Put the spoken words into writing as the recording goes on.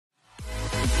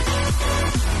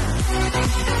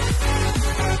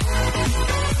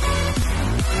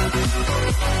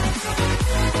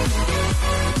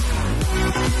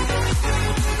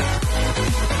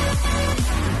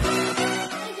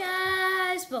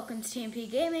welcome to TMP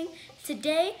Gaming.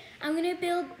 Today I'm going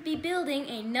to be building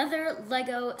another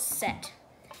Lego set.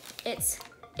 It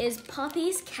is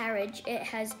Poppy's Carriage. It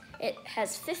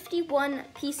has 51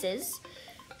 pieces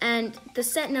and the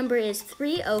set number is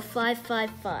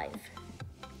 30555.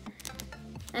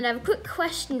 And I have a quick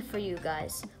question for you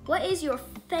guys. What is your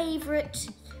favorite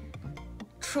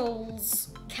Trolls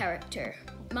character?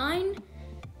 Mine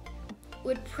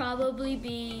would probably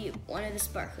be one of the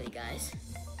sparkly guys.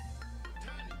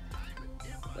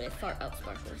 Wait, fart out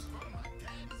sparklers.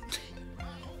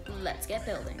 Let's get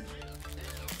building.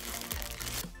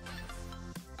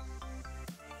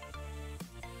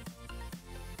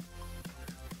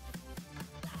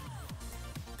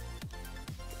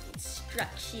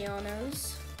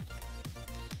 Instrucciones.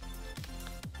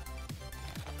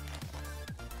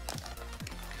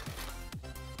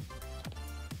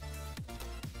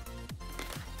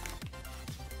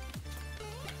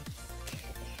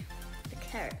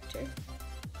 Character.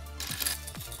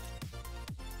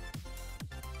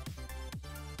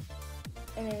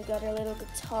 And then we got our little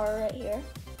guitar right here.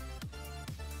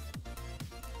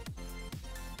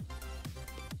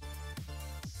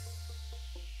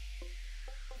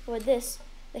 For this,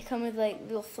 they come with like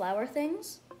little flower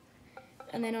things.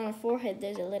 And then on the forehead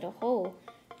there's a little hole.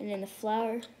 And then the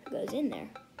flower goes in there.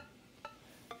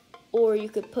 Or you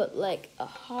could put like a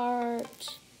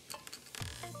heart.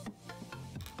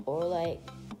 Or like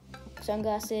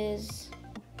sunglasses,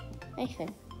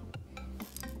 anything.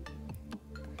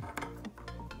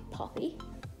 Poppy.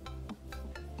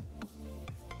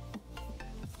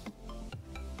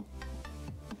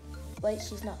 Wait,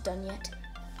 she's not done yet.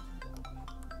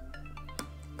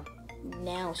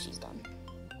 Now she's done.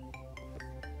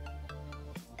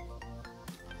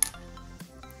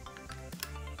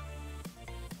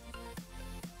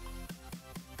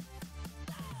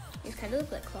 These kind of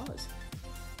look like claws.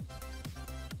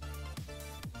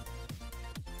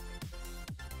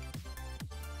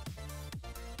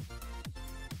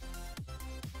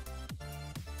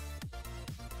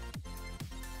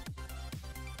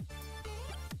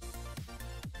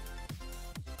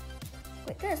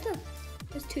 Wait, guys, look.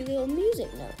 There's two little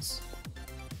music notes.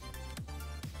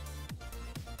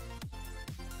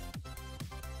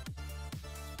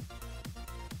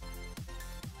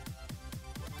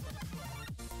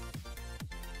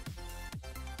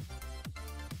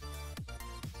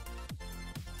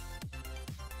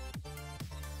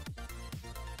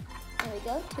 There we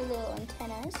go, two little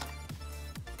antennas.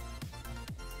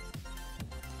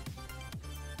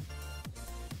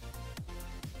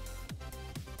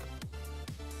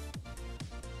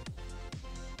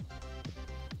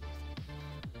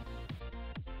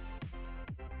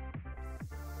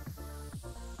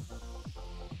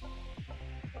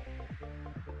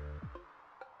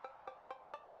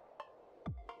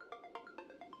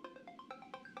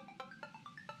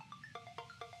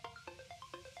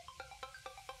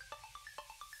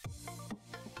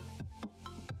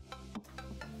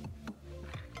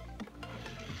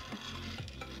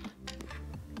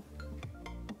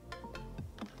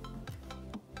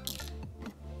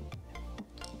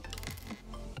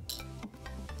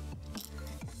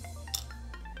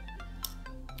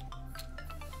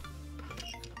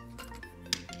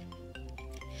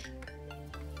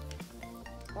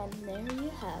 And there you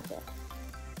have it.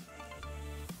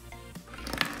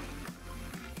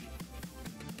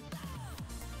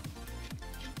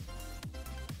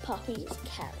 Poppy's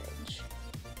Carriage.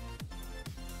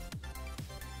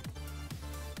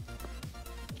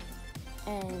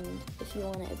 And if you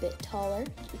want it a bit taller,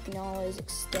 you can always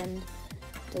extend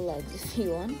the legs if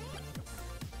you want.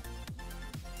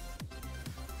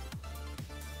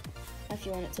 If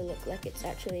you want it to look like it's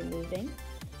actually moving,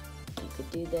 you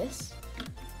could do this.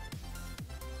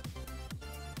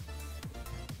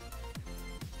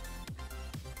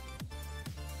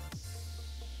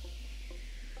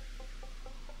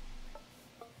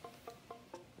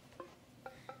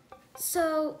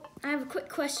 So, I have a quick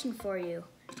question for you.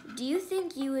 Do you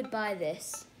think you would buy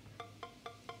this?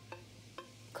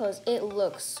 Because it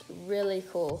looks really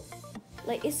cool.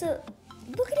 Like,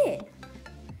 look at it.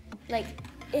 Like,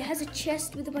 it has a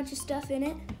chest with a bunch of stuff in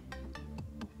it.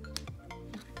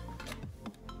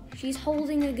 She's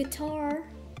holding a guitar.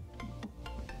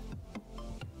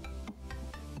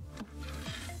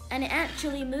 And it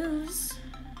actually moves.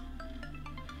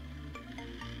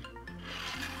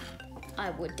 I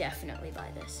would definitely buy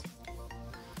this.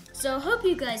 So hope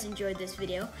you guys enjoyed this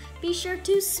video. Be sure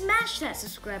to smash that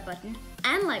subscribe button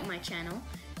and like my channel.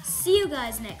 See you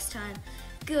guys next time.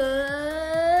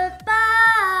 Goodbye.